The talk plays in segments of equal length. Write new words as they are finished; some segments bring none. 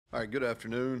All right, good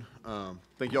afternoon.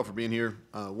 Thank you all for being here.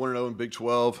 1-0 in Big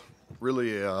 12.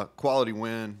 Really a quality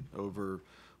win over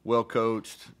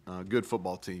well-coached, good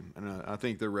football team. And I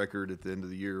think their record at the end of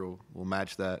the year will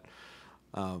match that.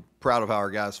 Proud of how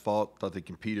our guys fought. Thought they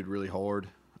competed really hard.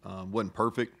 Wasn't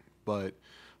perfect, but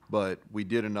we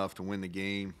did enough to win the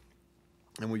game.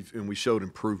 And we showed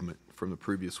improvement from the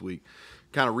previous week.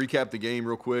 Kind of recap the game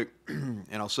real quick, and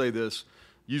I'll say this.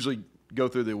 Usually go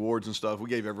through the awards and stuff. We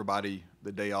gave everybody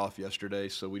the day off yesterday,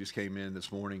 so we just came in this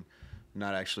morning,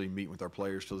 not actually meeting with our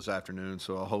players till this afternoon,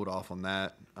 so I'll hold off on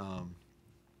that.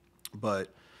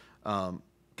 But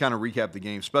kind of recap the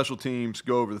game. Special teams,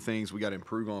 go over the things we got to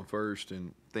improve on first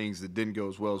and things that didn't go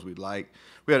as well as we'd like.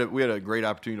 We had a great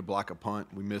opportunity to block a punt.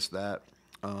 We missed that.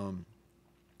 And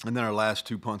then our last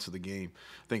two punts of the game.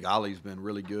 I think Ollie's been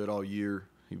really good all year.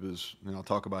 He was, and I'll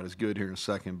talk about his good here in a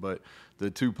second, but the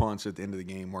two punts at the end of the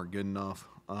game weren't good enough.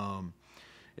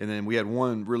 And then we had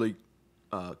one really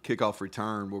kickoff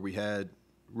return where we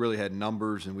really had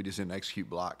numbers and we just didn't execute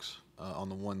blocks on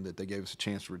the one that they gave us a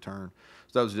chance to return.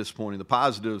 So that was disappointing. The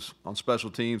positives on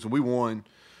special teams, and we won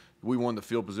the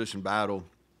field position battle.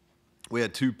 We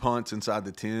had two punts inside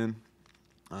the 10,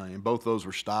 and both those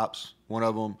were stops. One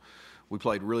of them, we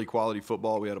played really quality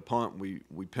football. We had a punt.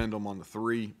 We pinned them on the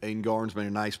 3. Aiden Garnes made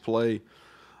a nice play.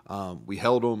 We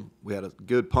held them. We had a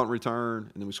good punt return,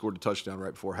 and then we scored a touchdown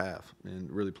right before half and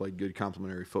really played good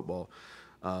complementary football.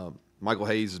 Michael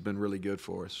Hayes has been really good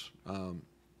for us.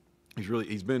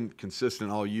 He's been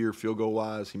consistent all year field goal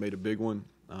wise. He made a big one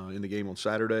in the game on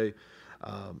Saturday.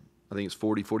 I think it's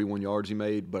 41 yards he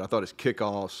made, but I thought his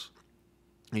kickoffs,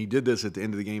 and he did this at the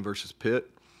end of the game versus Pitt.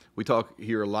 We talk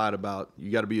here a lot about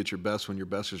you got to be at your best when your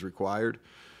best is required,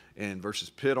 and versus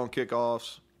Pitt on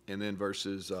kickoffs, and then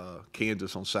versus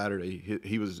Kansas on Saturday,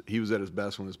 he was at his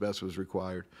best when his best was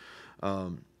required.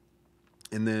 And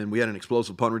then we had an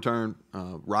explosive punt return.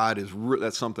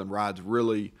 That's something Rye's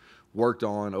really worked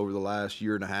on over the last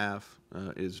year and a half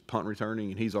is punt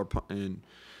returning, and he's our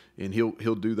and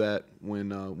he'll do that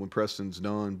when Preston's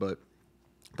done, but.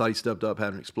 Thought he stepped up,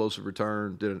 had an explosive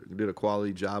return, did a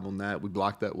quality job on that. We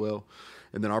blocked that well.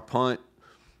 And then our punt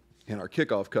and our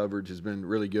kickoff coverage has been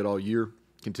really good all year,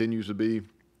 continues to be.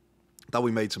 Thought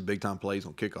we made some big-time plays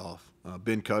on kickoff.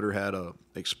 Ben Cutter had an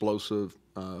explosive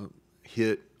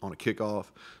hit on a kickoff.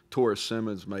 Torres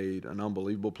Simmons made an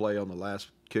unbelievable play on the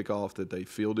last kickoff that they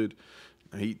fielded.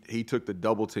 He took the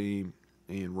double team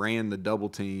and ran the double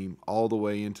team all the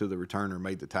way into the returner,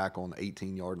 made the tackle on the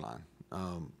 18-yard line.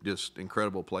 Just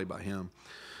incredible play by him.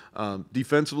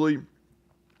 Defensively,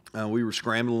 we were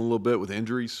scrambling a little bit with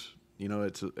injuries. You know,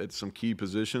 it's some key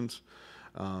positions.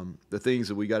 The things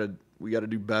that we got to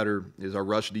do better is our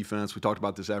rush defense. We talked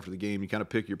about this after the game. You kind of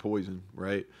pick your poison,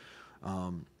 right?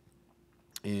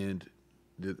 And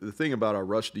the thing about our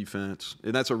rush defense,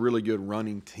 and that's a really good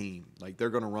running team. Like they're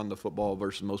going to run the football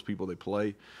versus most people they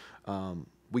play.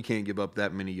 We can't give up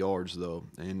that many yards though,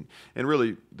 and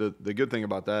really the good thing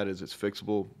about that is it's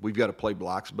fixable. We've got to play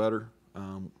blocks better.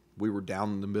 We were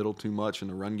down in the middle too much in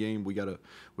the run game. We got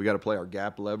to play our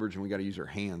gap leverage, and we got to use our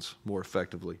hands more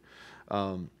effectively.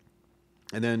 And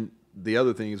then the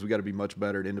other thing is we got to be much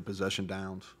better at end of possession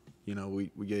downs. You know,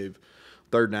 we gave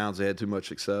third downs, they had too much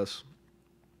success.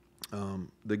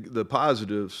 The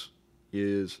positives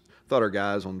is thought our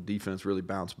guys on defense really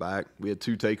bounced back. We had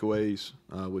 2 takeaways,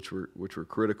 which were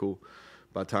critical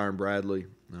by Tyron Bradley.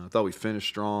 I thought we finished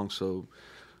strong. So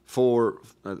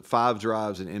 5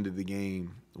 drives and ended the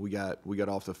game. We got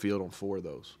off the field on 4 of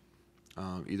those,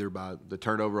 either by the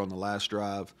turnover on the last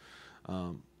drive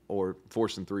or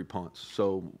forcing 3 punts.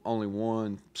 So only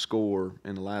 1 score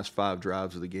in the last 5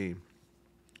 drives of the game.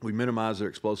 We minimized their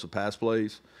explosive pass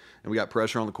plays, and we got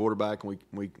pressure on the quarterback, and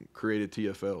we created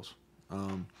TFLs.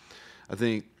 I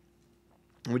think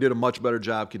we did a much better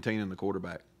job containing the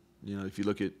quarterback. You know, if you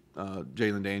look at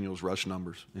Jalen Daniels' rush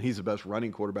numbers, and he's the best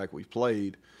running quarterback we've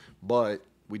played, but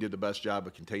we did the best job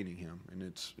of containing him, and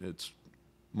it's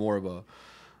more of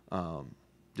a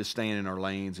just staying in our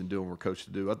lanes and doing what we're coached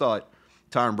to do. I thought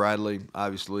Tyron Bradley,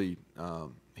 obviously,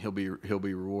 he'll be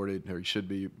rewarded, or he should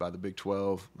be, by the Big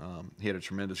 12. He had a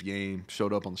tremendous game,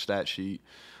 showed up on the stat sheet,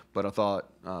 but I thought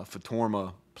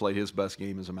Fatorma played his best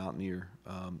game as a Mountaineer.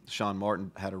 Sean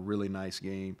Martin had a really nice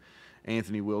game.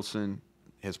 Anthony Wilson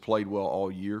has played well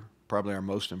all year, probably our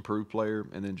most improved player.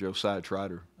 And then Josiah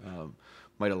Trotter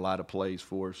made a lot of plays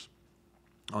for us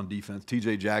on defense.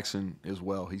 TJ Jackson as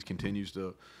well. He continues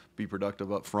to be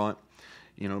productive up front.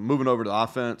 You know, moving over to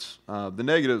offense, the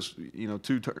negatives, you know,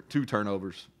 two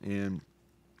turnovers. And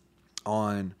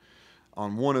on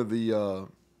one of the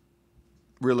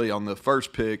really on the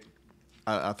first pick,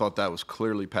 I thought that was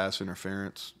clearly pass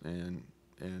interference, and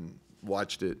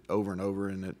watched it over and over,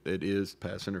 and it is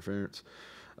pass interference.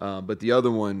 But the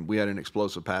other one, we had an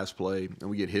explosive pass play, and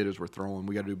we get hit as we're throwing.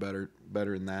 We got to do better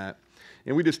than that.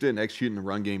 And we just didn't execute in the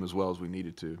run game as well as we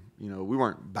needed to. We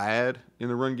weren't bad in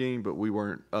the run game, but we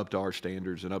weren't up to our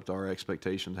standards and up to our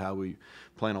expectations, how we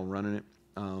plan on running it.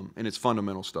 And it's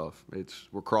fundamental stuff.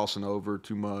 We're crossing over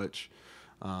too much.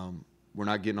 We're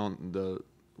not getting on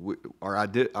our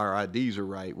IDs are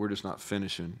right. We're just not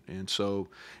finishing.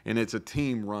 And it's a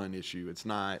team run issue. It's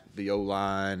not the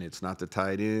O-line. It's not the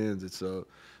tight ends. It's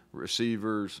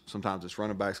receivers. Sometimes it's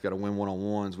running backs got to win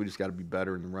one-on-ones. We just got to be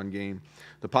better in the run game.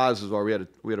 The positives are we had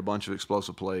a bunch of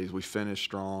explosive plays. We finished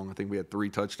strong. I think we had 3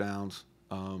 touchdowns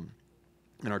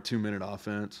in our 2-minute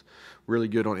offense. Really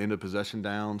good on end of possession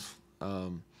downs.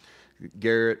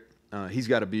 Garrett, he's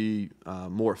got to be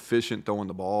more efficient throwing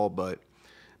the ball, but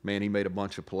man, he made a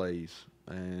bunch of plays,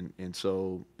 and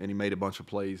he made a bunch of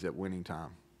plays at winning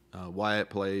time. Wyatt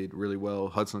played really well.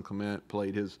 Hudson Clement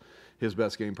played his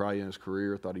best game probably in his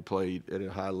career. I thought he played at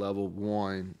a high level,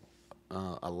 won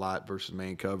a lot versus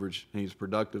man coverage. He's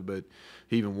productive, but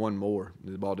he even won more.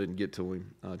 The ball didn't get to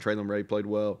him. Traylon Ray played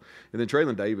well. And then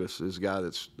Traylon Davis is a guy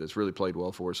that's really played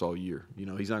well for us all year.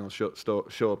 He's not going to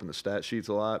show up in the stat sheets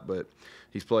a lot, but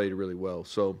he's played really well.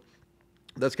 So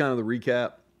that's kind of the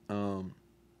recap.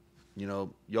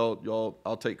 Y'all,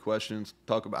 I'll take questions.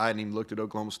 I hadn't even looked at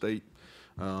Oklahoma State,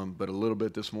 but a little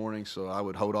bit this morning, so I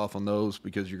would hold off on those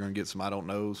because you're going to get some I don't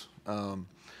knows.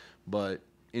 But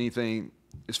anything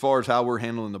as far as how we're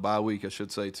handling the bye week, I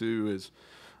should say too, is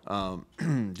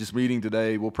just meeting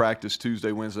today. We'll practice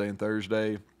Tuesday, Wednesday, and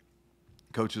Thursday.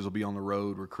 Coaches will be on the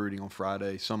road recruiting on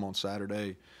Friday, some on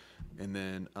Saturday, and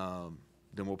then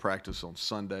we'll practice on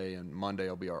Sunday, and Monday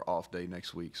will be our off day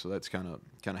next week. So that's kind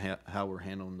of how we're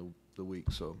handling the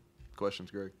week. So, questions,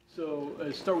 Greg? So,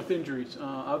 start with injuries.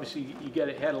 Obviously, you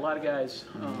had a lot of guys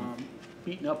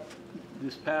beaten up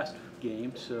this past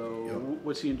game. So, Yep.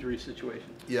 What's the injury situation?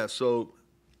 Yeah, so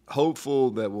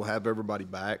hopeful that we'll have everybody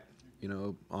back.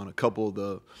 On a couple of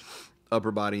the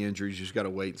upper body injuries, you just got to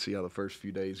wait and see how the first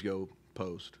few days go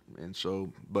post. And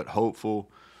so, but hopeful.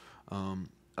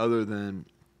 Other than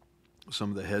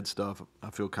some of the head stuff, I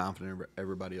feel confident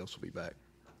everybody else will be back.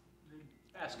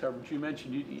 Pass coverage, you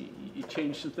mentioned you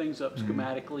changed some things up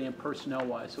schematically and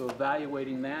personnel-wise. So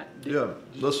evaluating that, did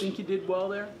you think you did well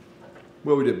there?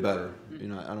 Well, we did better.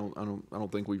 I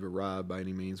don't think we've arrived by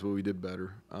any means, but we did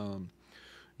better.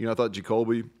 I thought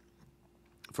Jacoby,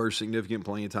 first significant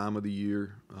playing time of the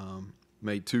year,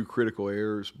 made 2 critical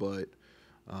errors, but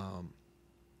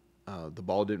the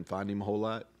ball didn't find him a whole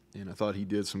lot. And I thought he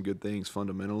did some good things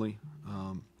fundamentally,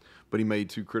 but he made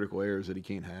 2 critical errors that he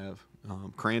can't have.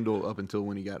 Crandall, up until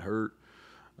when he got hurt,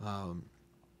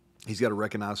 he's got to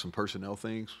recognize some personnel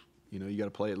things. You got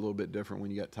to play it a little bit different when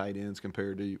you got tight ends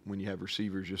compared to when you have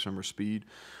receivers, just from speed.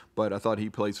 But I thought he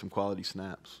played some quality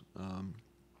snaps.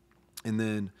 And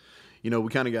then, we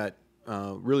kind of got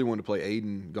really wanted to play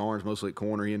Aiden Garnes mostly at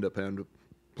corner. He ended up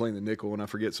playing the nickel, and I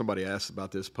forget somebody asked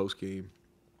about this post game.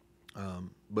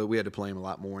 But we had to play him a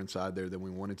lot more inside there than we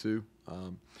wanted to.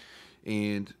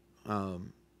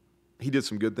 He did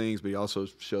some good things, but he also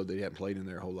showed that he hadn't played in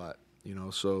there a whole lot,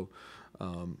 So,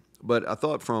 but I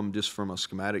thought from a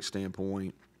schematic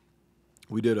standpoint,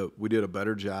 we did a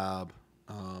better job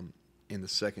in the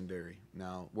secondary.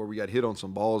 Now, where we got hit on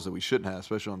some balls that we shouldn't have,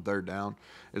 especially on third down,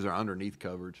 is our underneath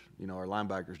coverage. Our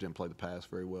linebackers didn't play the pass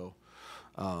very well.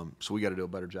 So we got to do a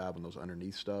better job on those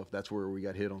underneath stuff. That's where we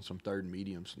got hit on some third and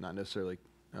mediums, not necessarily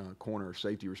corner or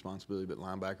safety responsibility, but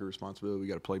linebacker responsibility. We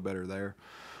got to play better there.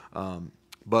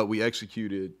 But we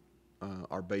executed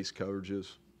our base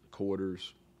coverages,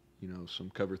 quarters, some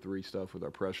cover 3 stuff with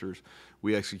our pressures.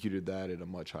 We executed that at a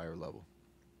much higher level.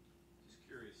 Just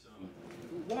curious,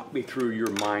 walk me through your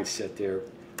mindset there.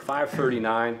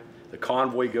 5:39, the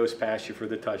convoy goes past you for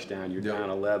the touchdown. You're down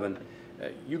 11.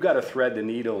 You got to thread the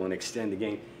needle and extend the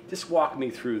game. Just walk me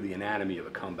through the anatomy of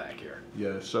a comeback here.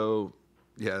 Yeah, so,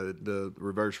 the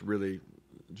reverse really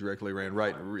directly ran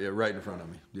right in front of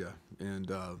me. Yeah,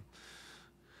 and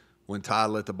when Ty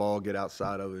let the ball get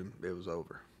outside of him, it was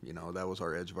over. That was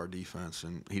our edge of our defense,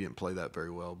 and he didn't play that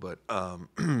very well. But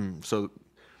so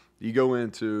you go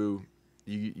into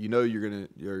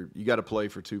you got to play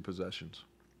for 2 possessions,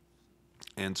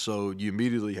 and so you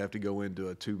immediately have to go into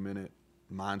a 2-minute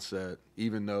mindset,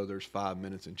 even though there's 5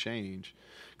 minutes and change,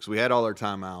 because we had all our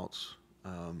timeouts.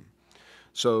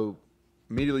 So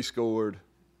immediately scored.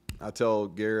 I tell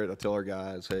Garrett, I tell our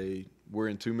guys, hey, we're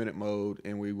in 2-minute mode,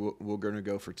 and we're going to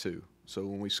go for 2. So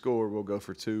when we score, we'll go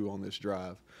for 2 on this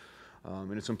drive.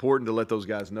 And it's important to let those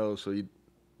guys know so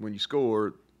when you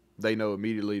score, they know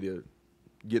immediately to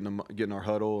get in our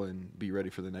huddle and be ready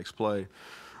for the next play.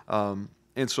 And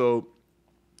so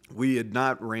we had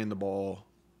not ran the ball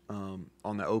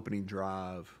on the opening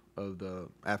drive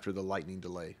after the lightning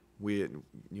delay. We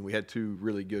had two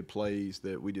really good plays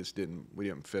that we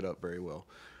didn't fit up very well.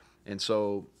 And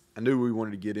so I knew we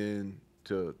wanted to get in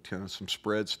to kind of some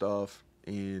spread stuff,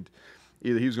 and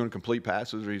either he was going to complete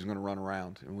passes or he was going to run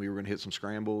around, and we were going to hit some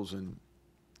scrambles, and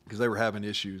because they were having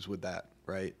issues with that,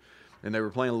 right? And they were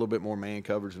playing a little bit more man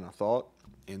coverage than I thought.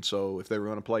 And so if they were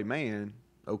going to play man,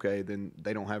 okay, then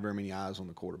they don't have very many eyes on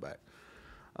the quarterback.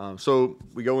 So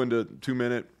we go into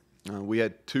 2-minute. We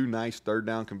had two nice third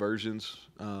down conversions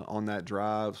on that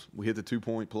drive. We hit the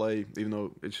 2-point play, even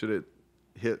though it should have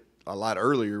hit a lot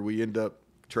earlier. We end up,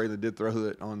 Traylon did throw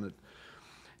it on the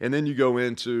 – and then you go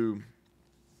into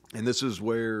 – and this is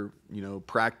where,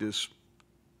 practice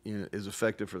is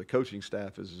effective for the coaching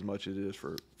staff as much as it is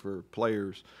for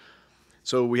players.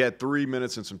 So we had 3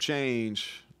 minutes and some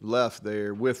change left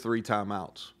there with 3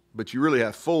 timeouts. But you really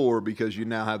have 4 because you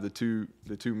now have the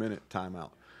 2-minute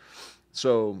timeout.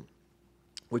 So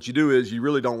what you do is you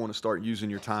really don't want to start using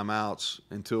your timeouts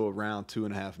until around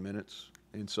 2.5 minutes.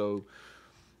 And so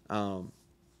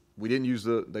we didn't use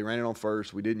they ran it on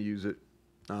first. We didn't use it.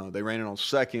 They ran it on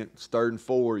second. It's 3rd and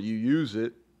 4. You use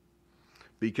it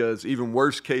because even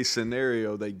worst case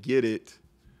scenario, they get it.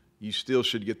 You still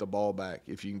should get the ball back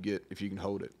if you can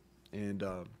hold it. And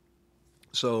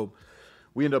so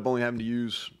we end up only having to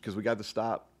use, because we got the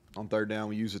stop on 3rd down,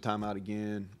 we used the timeout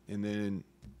again, and then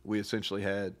we essentially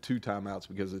had 2 timeouts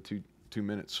because of the 2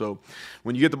 minutes. So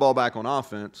when you get the ball back on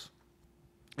offense,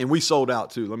 and we sold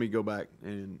out too. Let me go back.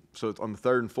 And so on the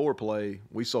 3rd and 4 play,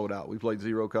 we sold out. We played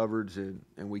zero coverage, and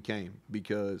we came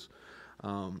because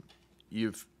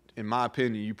in my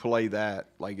opinion, you play that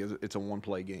like it's a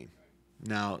one-play game.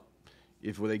 Now,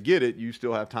 if they get it, you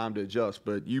still have time to adjust,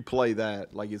 but you play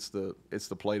that like it's the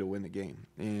play to win the game.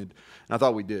 And I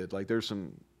thought we did. Like there's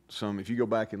some if you go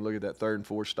back and look at that 3rd and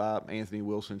 4 stop, Anthony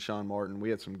Wilson, Sean Martin, we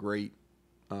had some great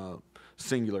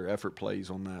singular effort plays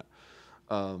on that.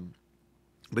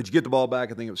 But you get the ball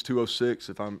back. I think it was 2:06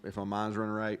 if my mind's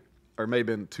running right, or it may have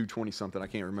been 2:20 something. I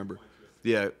can't remember.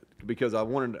 Yeah, because I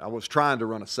was trying to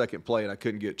run a second play and I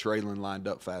couldn't get Traylon lined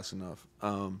up fast enough.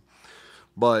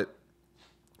 But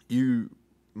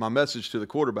my message to the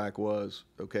quarterback was,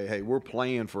 okay, hey, we're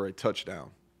playing for a touchdown.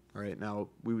 All right, now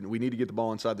we need to get the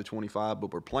ball inside the 25,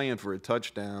 but we're playing for a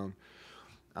touchdown,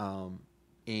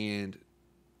 and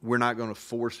we're not going to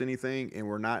force anything, and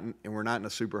we're not in a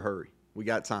super hurry. We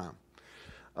got time.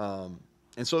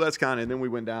 And so that's kind of – and then we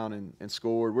went down and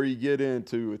scored. Where you get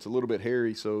into, it's a little bit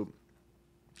hairy, so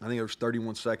I think there was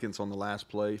 31 seconds on the last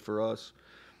play for us.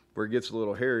 Where it gets a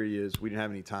little hairy is we didn't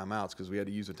have any timeouts because we had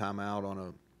to use a timeout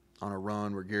on a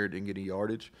run where Garrett didn't get any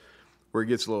yardage. Where it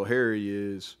gets a little hairy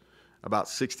is about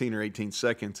 16 or 18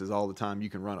 seconds is all the time you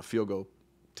can run a field goal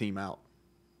team out.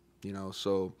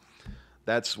 So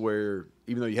that's where,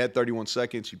 even though you had 31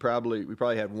 seconds, we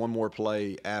probably had one more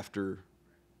play after –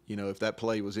 if that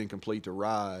play was incomplete to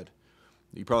Rod,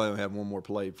 you probably only have one more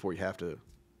play before you have to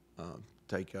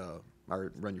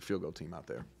or run your field goal team out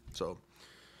there. So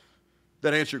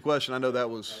that answer your question? I know that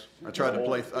was I tried to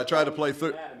play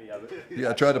through. Yeah,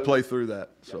 I tried to play through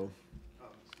that. So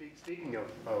speaking of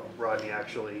Rodney,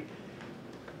 actually,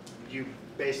 you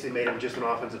basically made him just an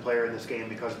offensive player in this game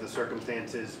because of the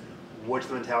circumstances. What's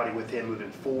the mentality with him moving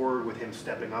forward, with him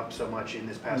stepping up so much in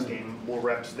this past game? More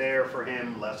reps there for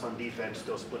him, less on defense,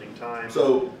 still splitting time.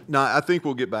 So, no, I think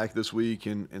we'll get back this week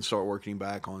and start working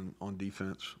back on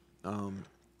defense.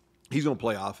 He's going to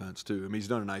play offense too. I mean, he's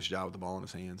done a nice job with the ball in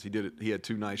his hands. He did it. He had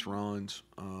 2 nice runs,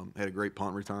 had a great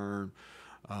punt return,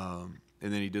 and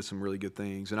then he did some really good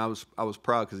things. And I was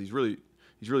proud because he's really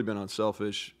been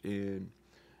unselfish, and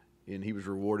he was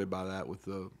rewarded by that with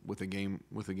the game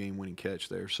winning catch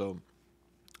there. So.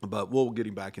 But we'll get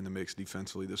him back in the mix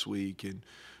defensively this week, and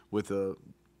with the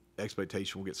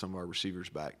expectation we'll get some of our receivers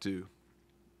back too.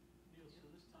 Neal, so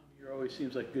this time of year always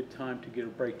seems like a good time to get a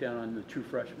breakdown on the true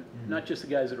freshmen. Not just the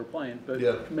guys that are playing,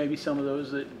 but maybe some of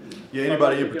those that. Yeah,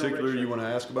 anybody in particular you want to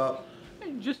ask about?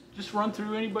 Hey, just run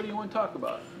through anybody you want to talk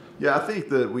about. Yeah, I think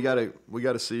that we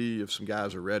got to see if some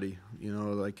guys are ready.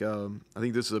 I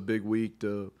think this is a big week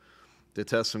to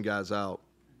test some guys out.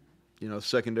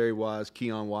 Secondary wise,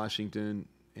 Keon Washington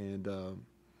and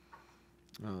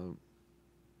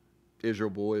Israel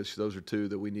Boyce, those are 2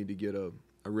 that we need to get a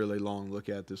really long look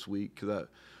at this week because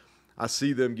I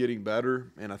see them getting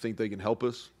better, and I think they can help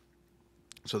us.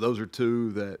 So those are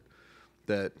 2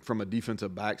 that from a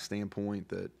defensive back standpoint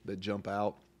that jump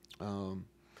out.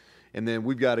 And then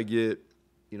we've got to get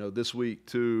this week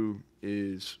too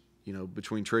is,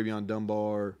 between Travion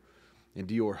Dunbar and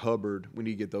Dior Hubbard, we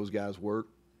need to get those guys work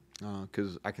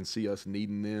because I can see us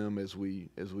needing them as we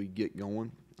get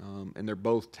going. And they're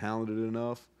both talented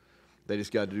enough. They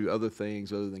just got to do other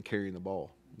things other than carrying the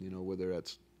ball, whether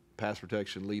that's pass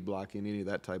protection, lead blocking, any of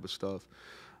that type of stuff.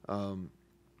 And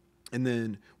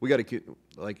then we got to get,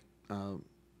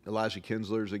 Elijah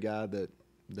Kinsler is a guy that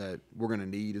we're going to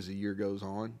need as the year goes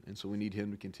on, and so we need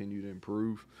him to continue to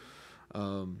improve.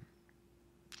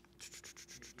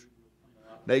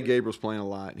 Nate Gabriel's playing a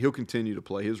lot. He'll continue to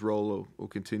play. His role will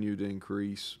continue to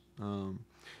increase.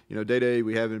 Day-Day,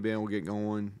 we haven't been able to get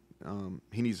going.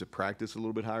 He needs to practice a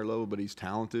little bit higher level, but he's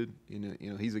talented.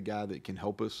 He's a guy that can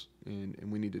help us, and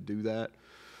we need to do that.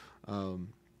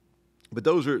 But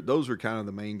those are kind of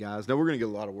the main guys. Now we're going to get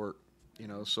a lot of work.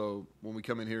 So when we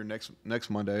come in here next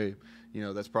Monday,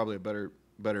 that's probably a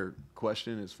better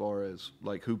question as far as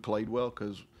who played well,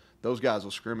 because those guys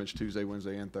will scrimmage Tuesday,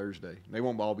 Wednesday, and Thursday. They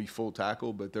won't all be full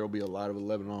tackle, but there will be a lot of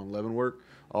 11-on-11 work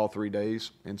all 3 days,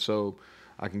 and so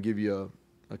I can give you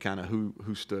a kind of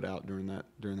who stood out during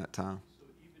that time. So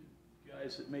even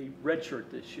guys that made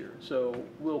redshirt this year, so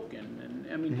Wilkin,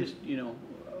 and just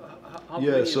how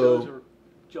many of those are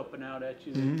jumping out at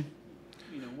you?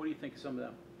 Mm-hmm. What do you think of some of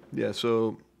them? Yeah,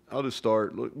 so I'll just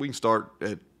start. Look, we can start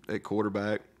at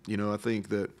quarterback. I think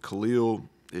that Khalil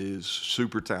is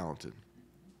super talented,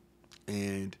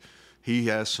 and he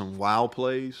has some wow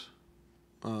plays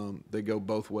that go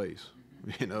both ways.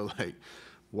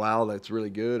 Wow, that's really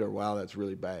good, or wow, that's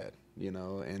really bad.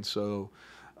 And so,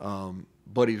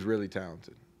 but he's really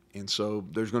talented, and so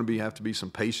there's going to have to be some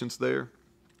patience there,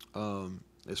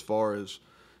 as far as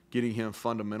getting him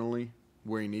fundamentally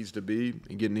where he needs to be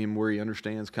and getting him where he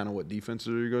understands kind of what defenses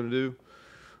are going to do.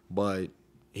 But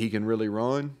he can really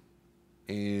run,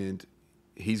 and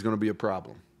he's going to be a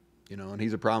problem, and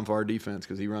he's a problem for our defense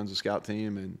because he runs a scout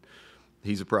team, and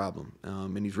he's a problem.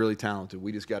 And he's really talented.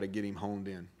 We just got to get him honed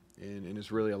in, and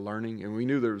it's really a learning. And we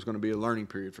knew there was going to be a learning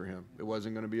period for him. It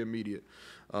wasn't going to be immediate.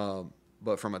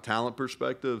 But from a talent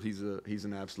perspective, he's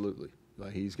an absolutely.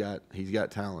 He's got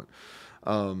talent.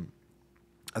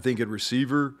 I think at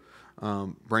receiver,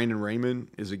 Brandon Raymond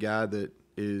is a guy that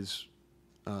is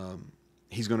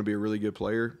he's going to be a really good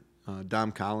player.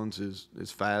 Dom Collins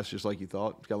is fast, just like you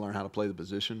thought. He's got to learn how to play the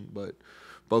position, but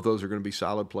both those are going to be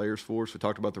solid players for us. We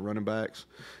talked about the running backs.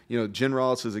 Jen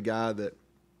Ross is a guy that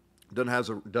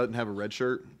doesn't have a red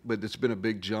shirt, but it's been a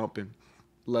big jump in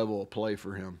level of play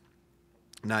for him.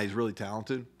 Now he's really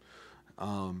talented,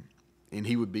 and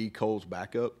he would be Cole's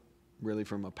backup, really,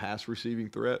 from a pass receiving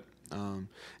threat. And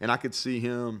I could see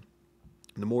him,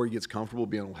 the more he gets comfortable,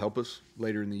 being able to help us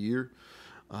later in the year.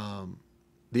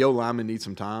 The O-linemen need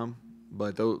some time,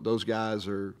 but those guys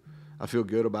I feel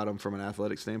good about them from an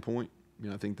athletic standpoint.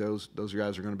 I think those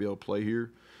guys are going to be able to play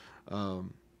here.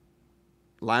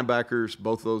 Linebackers,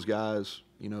 both of those guys,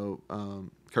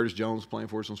 Curtis Jones playing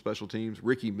for us on special teams.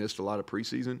 Ricky missed a lot of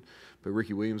preseason, but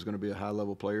Ricky Williams is going to be a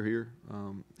high-level player here.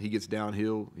 He gets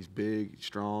downhill. He's big, he's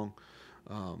strong.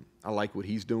 I like what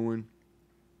he's doing.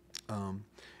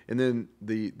 And then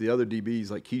the other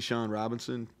DBs, like Keyshawn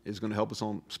Robinson, is going to help us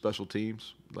on special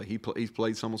teams. He's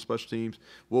played some on special teams.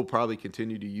 We'll probably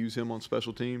continue to use him on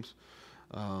special teams.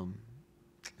 And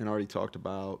I already talked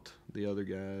about the other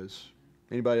guys.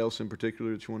 Anybody else in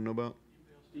particular that you want to know about?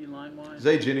 D-line-wise?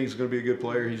 Zay Jennings is going to be a good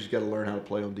player. He's just got to learn how to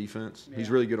play on defense. Yeah. He's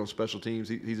really good on special teams.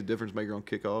 He's a difference maker on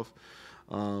kickoff.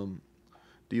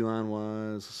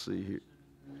 D-line-wise, let's see here.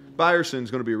 Byerson's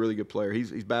going to be a really good player.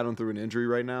 He's battling through an injury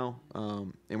right now,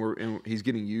 and he's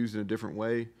getting used in a different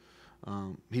way.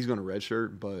 He's going to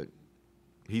redshirt, but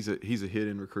he's a hit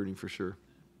in recruiting for sure.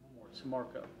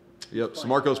 Samarco. Yep,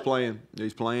 Samarco's playing.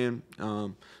 He's playing.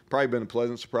 Probably been a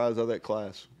pleasant surprise of that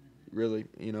class. Really,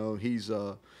 he's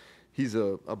a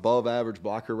above average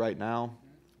blocker right now,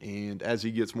 and as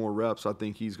he gets more reps, I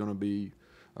think he's going to be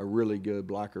a really good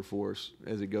blocker for us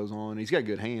as it goes on. He's got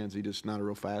good hands. He's just not a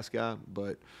real fast guy,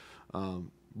 but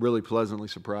really pleasantly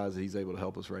surprised that he's able to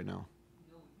help us right now.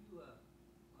 You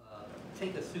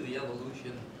take us through the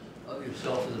evolution of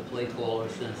yourself as a play caller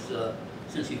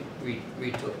since you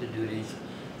retook the duties.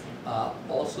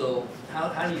 Also,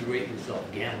 how do you rate yourself,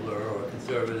 gambler or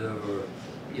conservative, or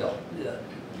your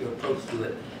approach to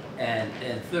it?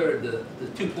 And third, the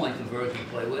 2-point conversion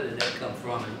play. Where did that come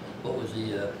from, and what was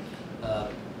the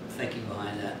thinking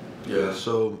behind that? Yeah,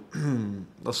 so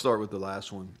let's start with the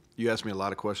last one. You asked me a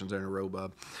lot of questions there in a row,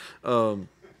 Bob.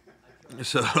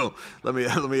 So let me.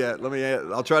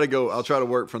 I'll try to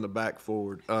work from the back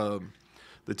forward.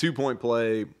 The 2-point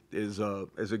play is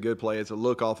a good play. It's a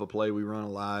look off a play we run a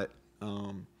lot.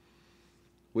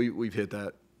 We've hit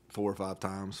that 4 or 5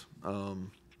 times.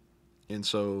 And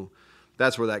so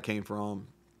that's where that came from.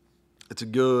 It's a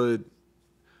good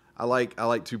 – I like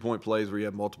 2-point plays where you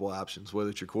have multiple options, whether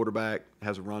it's your quarterback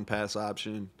has a run-pass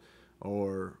option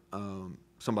or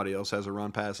somebody else has a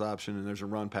run-pass option, and there's a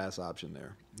run-pass option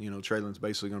there. Traylon's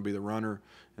basically going to be the runner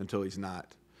until he's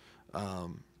not.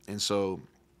 And so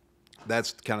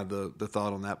that's kind of the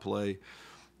thought on that play.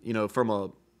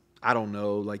 I don't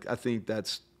know, like I think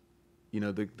that's,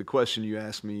 the question you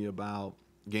asked me about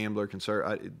gambler concern,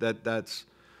 I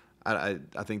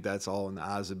think that's all in the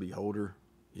eyes of the beholder.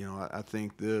 I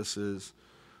think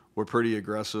we're pretty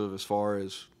aggressive as far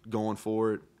as going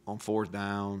for it on 4th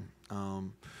down.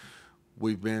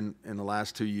 We've been, in the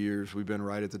last 2 years, we've been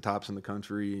right at the tops in the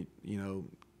country,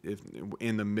 if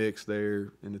in the mix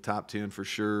there, in the top 10 for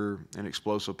sure, and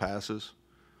explosive passes.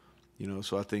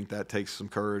 So I think that takes some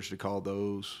courage to call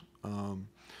those.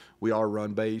 We are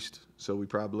run-based, so we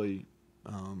probably,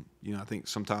 I think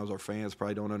sometimes our fans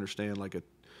probably don't understand like a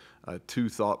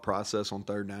 2-thought process on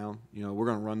 3rd down. We're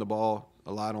going to run the ball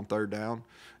a lot on 3rd down,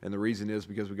 and the reason is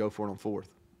because we go for it on 4th.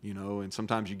 And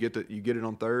sometimes you get it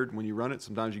on 3rd when you run it.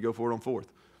 Sometimes you go for it on 4th.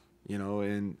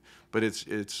 But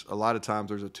it's a lot of times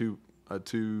there's a two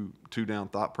down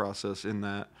thought process in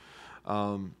that.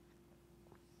 I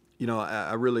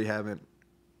really haven't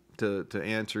to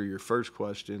answer your first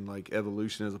question, like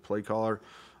evolution as a play caller.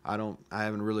 I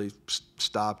haven't really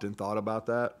stopped and thought about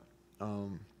that.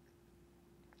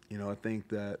 I think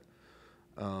that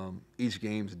each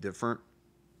game's different.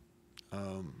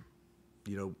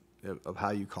 Of how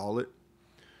you call it.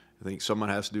 I think some of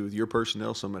it has to do with your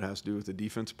personnel, some of it has to do with the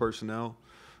defensive personnel.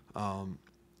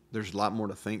 There's a lot more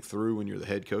to think through when you're the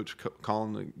head coach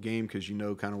calling the game because you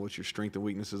know kind of what your strengths and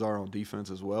weaknesses are on defense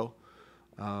as well.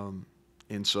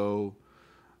 And so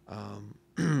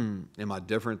am I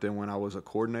different than when I was a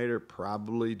coordinator?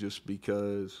 Probably, just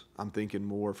because I'm thinking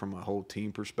more from a whole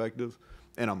team perspective,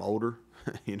 and I'm older.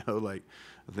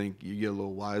 I think you get a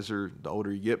little wiser the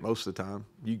older you get most of the time.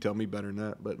 You can tell me better than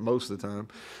that, but most of the time.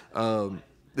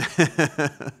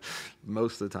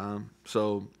 Most of the time.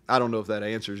 So I don't know if that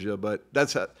answers you, but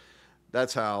that's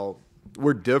how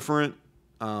we're different.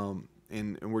 And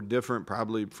we're different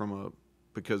probably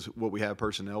because what we have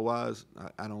personnel-wise.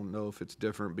 I don't know if it's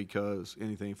different because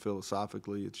anything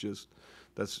philosophically. It's just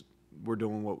we're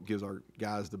doing what gives our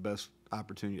guys the best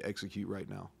opportunity to execute right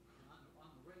now.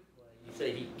 You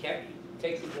say he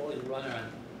takes the ball, he's a runner.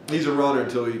 He's a runner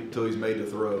until he's made the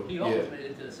throw. He almost made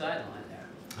it to the sideline there.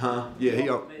 Huh? Yeah,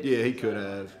 he could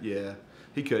have. Yeah,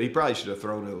 he could. He probably should have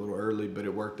thrown it a little early, but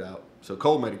it worked out. So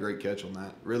Cole made a great catch on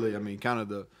that. Really, I mean, kind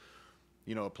of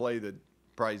a play that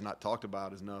probably is not talked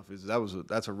about enough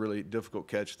that's a really difficult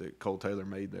catch that Cole Taylor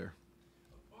made there.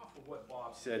 Off of what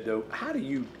Bob said, though, how do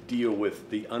you deal with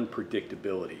the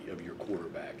unpredictability of your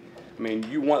quarterback? I mean,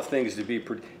 you want things to be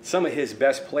some of his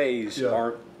best plays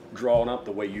aren't drawn up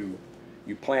the way you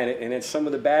plan it, and then some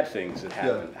of the bad things that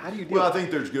happen. Yeah. How do you deal with I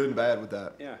think there's good and bad with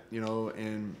that. Yeah.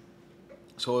 And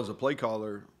so as a play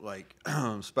caller, like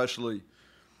especially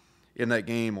in that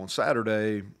game on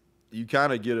Saturday, you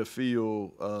kind of get a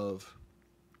feel of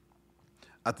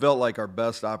 – I felt like our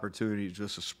best opportunity is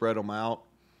just to spread them out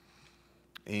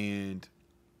and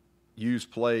use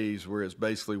plays where it's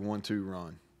basically 1-2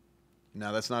 run.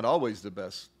 Now, that's not always the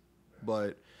best,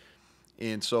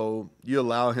 and so you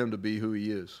allow him to be who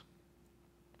he is.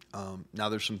 Now,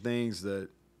 there's some things that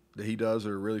he does that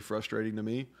are really frustrating to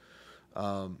me,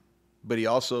 but he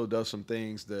also does some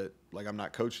things that, like, I'm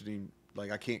not coaching him.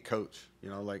 Like, I can't coach,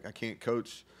 I can't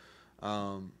coach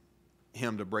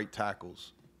him to break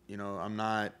tackles. I'm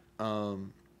not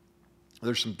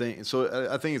there's some things. So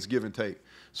I think it's give and take.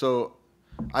 So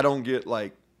I don't get,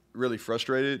 like, really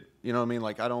frustrated. You know what I mean?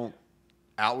 Like, I don't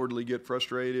outwardly get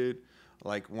frustrated.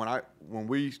 Like, when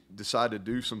we decide to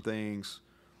do some things,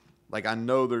 like, I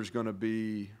know there's going to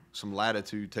be some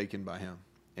latitude taken by him.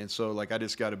 And so, like, I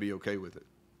just got to be okay with it.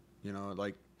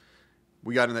 Like,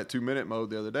 we got in that 2-minute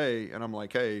mode the other day, and I'm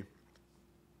like, hey,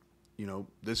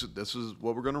 this is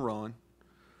what we're going to run.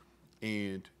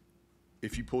 And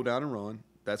if you pull down and run,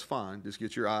 that's fine. Just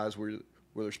get your eyes where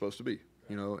they're supposed to be,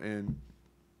 and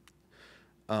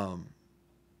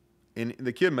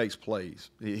the kid makes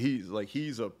plays. He's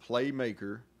a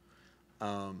playmaker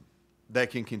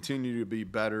that can continue to be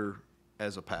better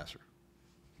as a passer.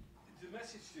 The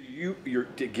message to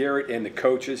to Garrett and the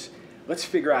coaches, let's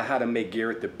figure out how to make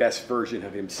Garrett the best version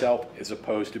of himself as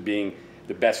opposed to being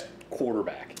the best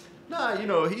quarterback. Nah,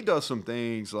 he does some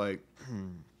things like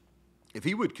if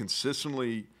he would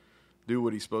consistently do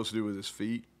what he's supposed to do with his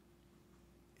feet,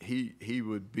 he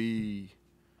would be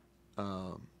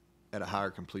at a higher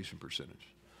completion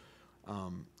percentage.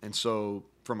 And so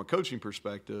from a coaching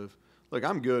perspective, look,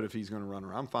 I'm good if he's going to run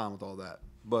around. I'm fine with all that.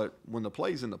 But when the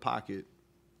play's in the pocket,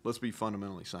 let's be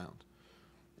fundamentally sound.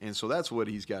 And so that's what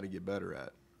he's got to get better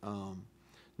at.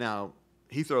 Now,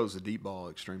 he throws the deep ball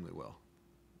extremely well.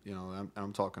 You know,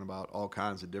 I'm talking about all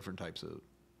kinds of different types of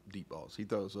deep balls. He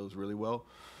throws those really well.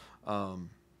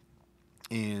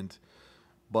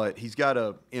 But he's got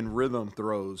to, in rhythm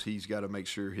throws, he's got to make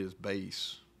sure his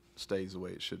base stays the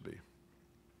way it should be.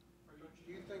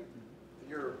 Do you think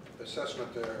your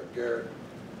assessment there, Garrett,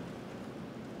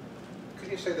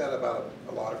 could you say that about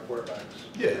a lot of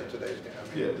quarterbacks in today's game?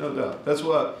 I mean, Yeah, no doubt. That's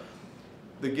what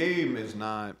the game is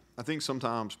not. I think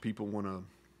sometimes people want to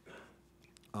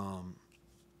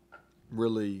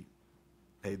really,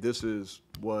 hey, this is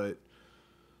what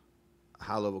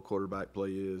high-level quarterback play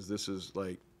is. This is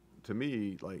like, to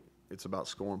me, like it's about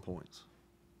scoring points.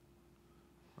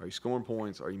 Are you scoring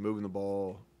points? Are you moving the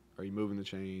ball? Are you moving the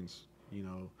chains? You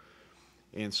know,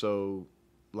 and so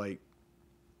like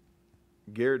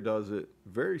Garrett does it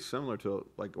very similar to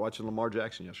like watching Lamar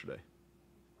Jackson yesterday.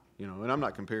 You know, and I'm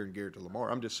not comparing Garrett to Lamar.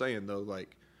 I'm just saying though,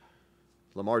 like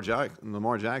Lamar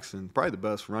Jackson, probably the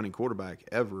best running quarterback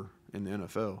ever in the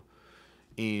NFL,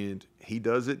 and he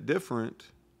does it different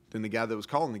than the guy that was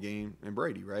calling the game and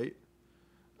Brady, right?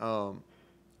 But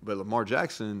Lamar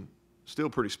Jackson still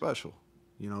pretty special,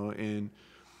 you know, and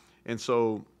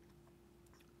so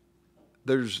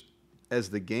there's, as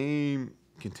the game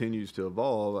continues to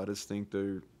evolve, I just think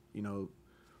the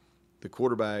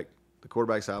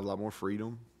quarterbacks have a lot more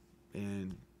freedom,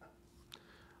 and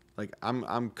like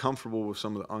I'm comfortable with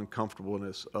some of the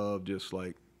uncomfortableness of just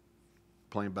like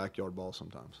playing backyard ball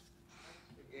sometimes.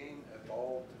 the game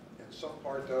evolved in some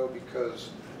part though because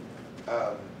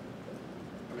I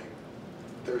mean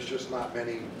there's just not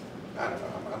many. I don't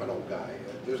know. I'm an old guy.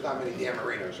 There's not many Dan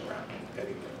Marinos around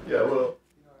anymore. Yeah, well,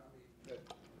 You know, I mean,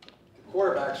 the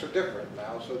quarterbacks are different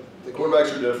now. So the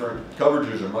quarterbacks are different.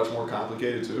 Coverages are much more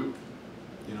complicated too.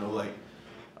 You know, like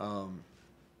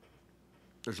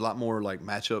there's a lot more like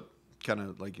matchup, kind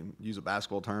of like, use a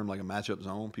basketball term, like a matchup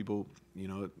zone. People, you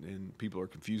know, and people are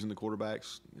confusing the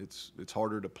quarterbacks. It's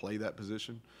harder to play that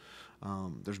position.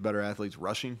 There's better athletes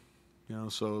rushing, you know,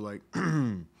 so like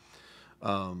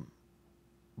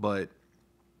but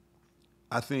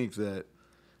I think that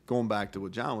going back to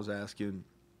what John was asking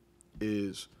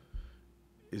is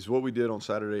what we did on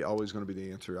Saturday always going to be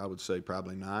the answer? I would say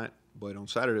probably not. But on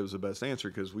Saturday it was the best answer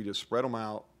because we just spread them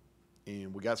out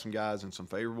and we got some guys in some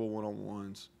favorable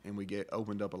one-on-ones and we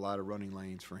opened up a lot of running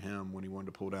lanes for him when he wanted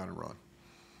to pull down and run.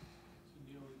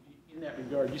 In that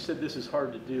regard, you said this is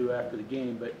hard to do after the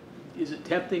game, but is it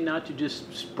tempting not to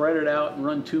just spread it out and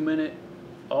run 2-minute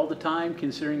all the time,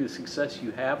 considering the success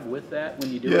you have with that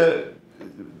when you do it? Yeah.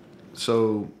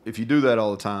 So if you do that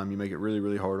all the time, you make it really,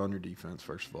 really hard on your defense,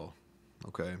 first of all.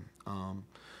 Okay.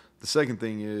 The second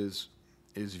thing is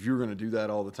if you're going to do that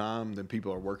all the time, then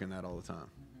people are working that all the time.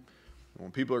 Mm-hmm.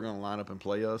 When people are going to line up and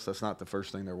play us, that's not the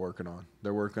first thing they're working on.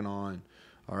 They're working on,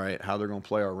 all right, how they're going to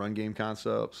play our run game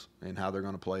concepts and how they're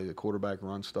going to play the quarterback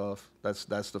run stuff. That's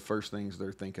the first things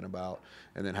they're thinking about.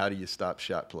 And then how do you stop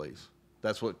shot plays?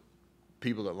 That's what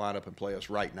people that line up and play us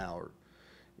right now are.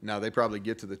 Now, they probably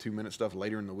get to the 2-minute stuff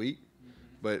later in the week,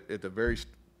 but at the very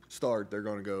start, they're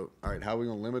going to go, all right, how are we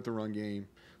going to limit the run game?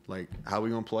 Like, how are we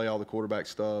going to play all the quarterback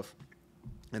stuff?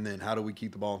 And then how do we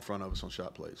keep the ball in front of us on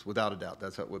shot plays? Without a doubt,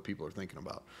 that's what people are thinking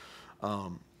about.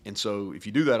 And so if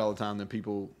you do that all the time, then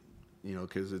people, you know,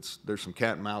 because there's some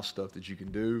cat and mouse stuff that you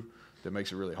can do that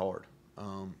makes it really hard.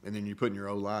 And then you're putting your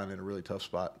O-line in a really tough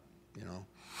spot, you know.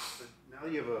 Now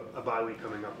you have a bye week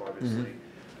coming up, obviously. Mm-hmm.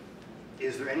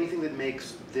 Is there anything that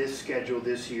makes this schedule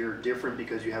this year different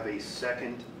because you have a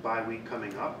second bye week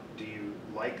coming up? Do you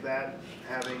like that,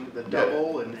 having the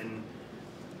double, and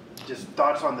just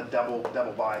thoughts on the double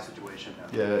bye situation now?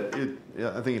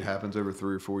 Yeah, I think it happens every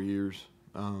 3 or 4 years.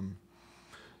 And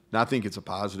I think it's a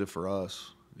positive for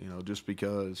us, you know, just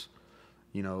because,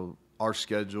 you know, our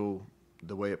schedule,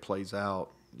 the way it plays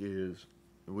out is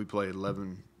we play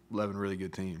 11 really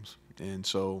good teams. And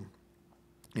so,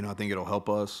 you know, I think it'll help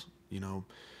us. You know,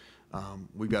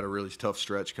 we've got a really tough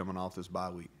stretch coming off this bye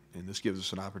week, and this gives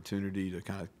us an opportunity to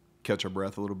kind of catch our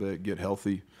breath a little bit, get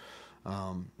healthy,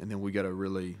 and then we got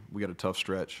a tough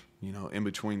stretch. You know, in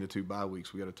between the 2 bye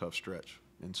weeks, we got a tough stretch,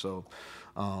 and so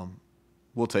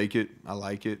we'll take it. I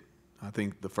like it. I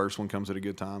think the first one comes at a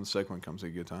good time. The second one comes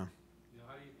at a good time. You know,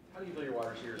 how do you feel your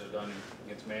wide receivers have done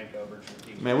against man coverage?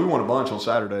 Man, we won a bunch on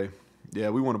Saturday.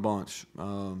 Yeah, we won a bunch.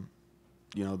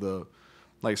 You know,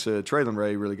 like I said, Traylon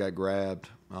Ray really got grabbed,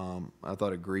 I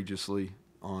thought egregiously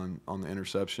on the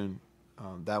interception.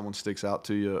 that one sticks out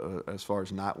to you as far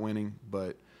as not winning,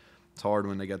 but it's hard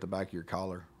when they got the back of your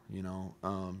collar, you know.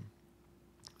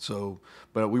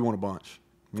 But we won a bunch.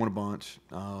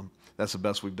 That's the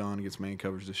best we've done against man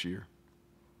coverage this year.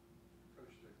 Coach,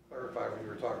 to clarify, when you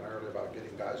were talking earlier about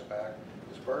getting guys back,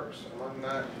 is Burks among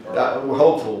that? We're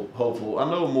hopeful. I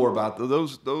know more about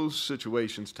those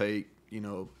situations take, you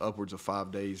know, upwards of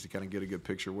 5 days to kind of get a good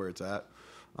picture where it's at.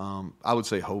 I would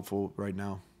say hopeful right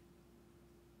now.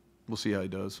 We'll see how he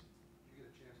does. Did you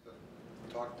get a chance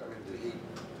to talk to him? Did he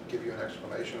give you an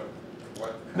explanation of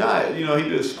what? No, you know, he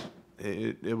just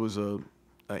it was a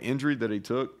injury that he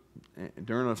took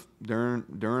during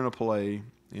a play,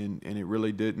 and it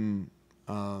really didn't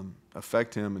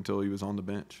affect him until he was on the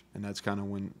bench, and that's kind of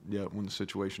when the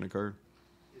situation occurred.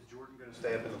 Is Jordan going to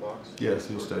stay up in the box? Yes,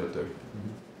 he'll stay up there.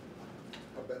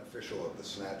 How beneficial of the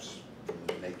snaps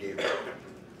they gave him?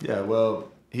 Yeah,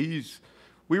 well,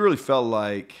 we really felt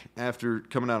like after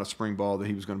coming out of spring ball that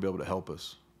he was going to be able to help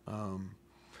us.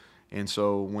 And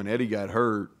so when Eddie got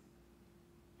hurt,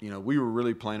 you know, we were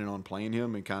really planning on playing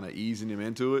him and kind of easing him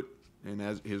into it, and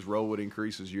as his role would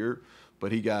increase as year.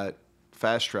 But he got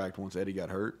fast-tracked once Eddie got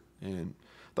hurt, and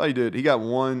I thought he did. He got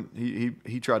one.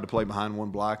 He tried to play behind one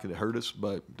block and it hurt us,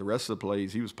 but the rest of the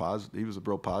plays he was positive. He was a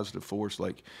real positive force.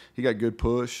 Like, he got good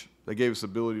push. They gave us the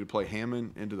ability to play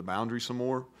Hammond into the boundary some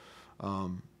more.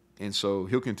 And so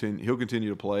he'll continue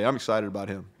to play. I'm excited about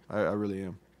him. I really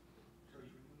am.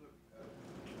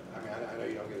 I mean, I know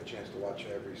you don't get a chance to watch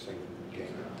every single game.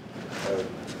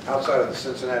 Outside of the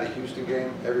Cincinnati-Houston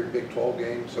game, every Big 12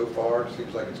 game so far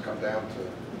seems like it's come down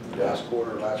to last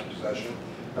quarter, last possession.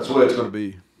 That's the way it's going to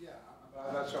be. Yeah,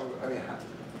 I mean,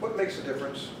 what makes a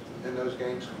difference in those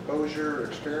games? Composure,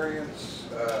 experience,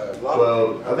 I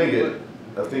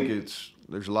think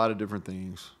there's a lot of different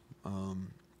things. I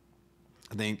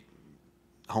think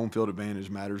home field advantage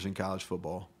matters in college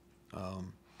football.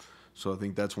 So I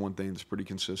think that's one thing that's pretty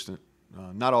consistent.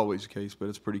 Not always the case, but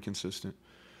it's pretty consistent.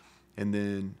 And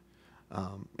then,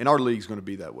 and our league's going to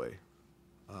be that way.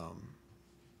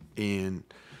 And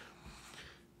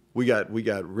we got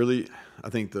really, I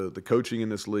think the coaching in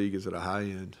this league is at a high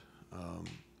end,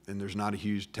 and there's not a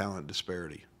huge talent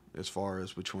disparity as far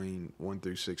as between 1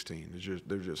 through 16.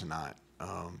 They're just not.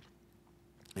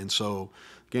 And so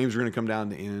games are going to come down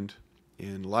to the end,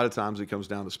 and a lot of times it comes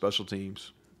down to special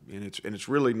teams, and it's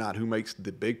really not who makes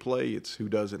the big play, it's who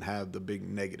doesn't have the big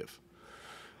negative.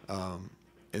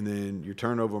 And then your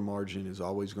turnover margin is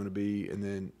always going to be, and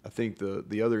then I think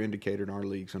the other indicator in our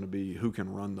league is going to be who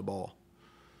can run the ball.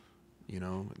 You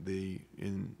know,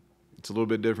 and it's a little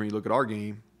bit different. You look at our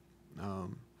game,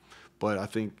 but I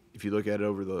think if you look at it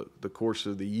over the course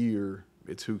of the year,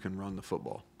 it's who can run the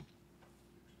football.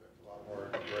 A lot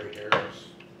more gray hairs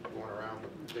going around.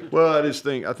 Well, I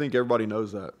think everybody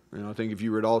knows that. You know, I think if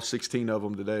you read all 16 of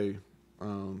them today,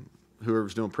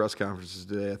 whoever's doing press conferences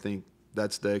today, I think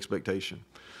that's the expectation.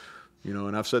 You know,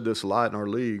 and I've said this a lot in our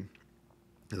league.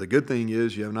 The good thing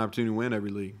is you have an opportunity to win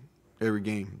every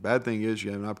game. Bad thing is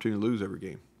you have an opportunity to lose every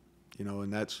game. You know,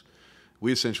 and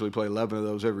we essentially play 11 of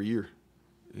those every year.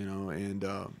 You know,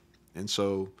 and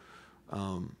so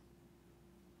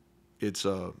it's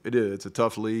a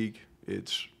tough league.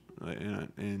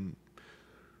 And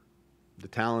the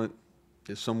talent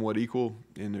is somewhat equal,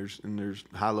 and there's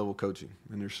high level coaching,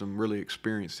 and there's some really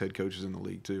experienced head coaches in the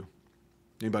league too.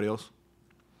 Anybody else?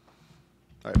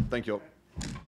 All right, thank you all.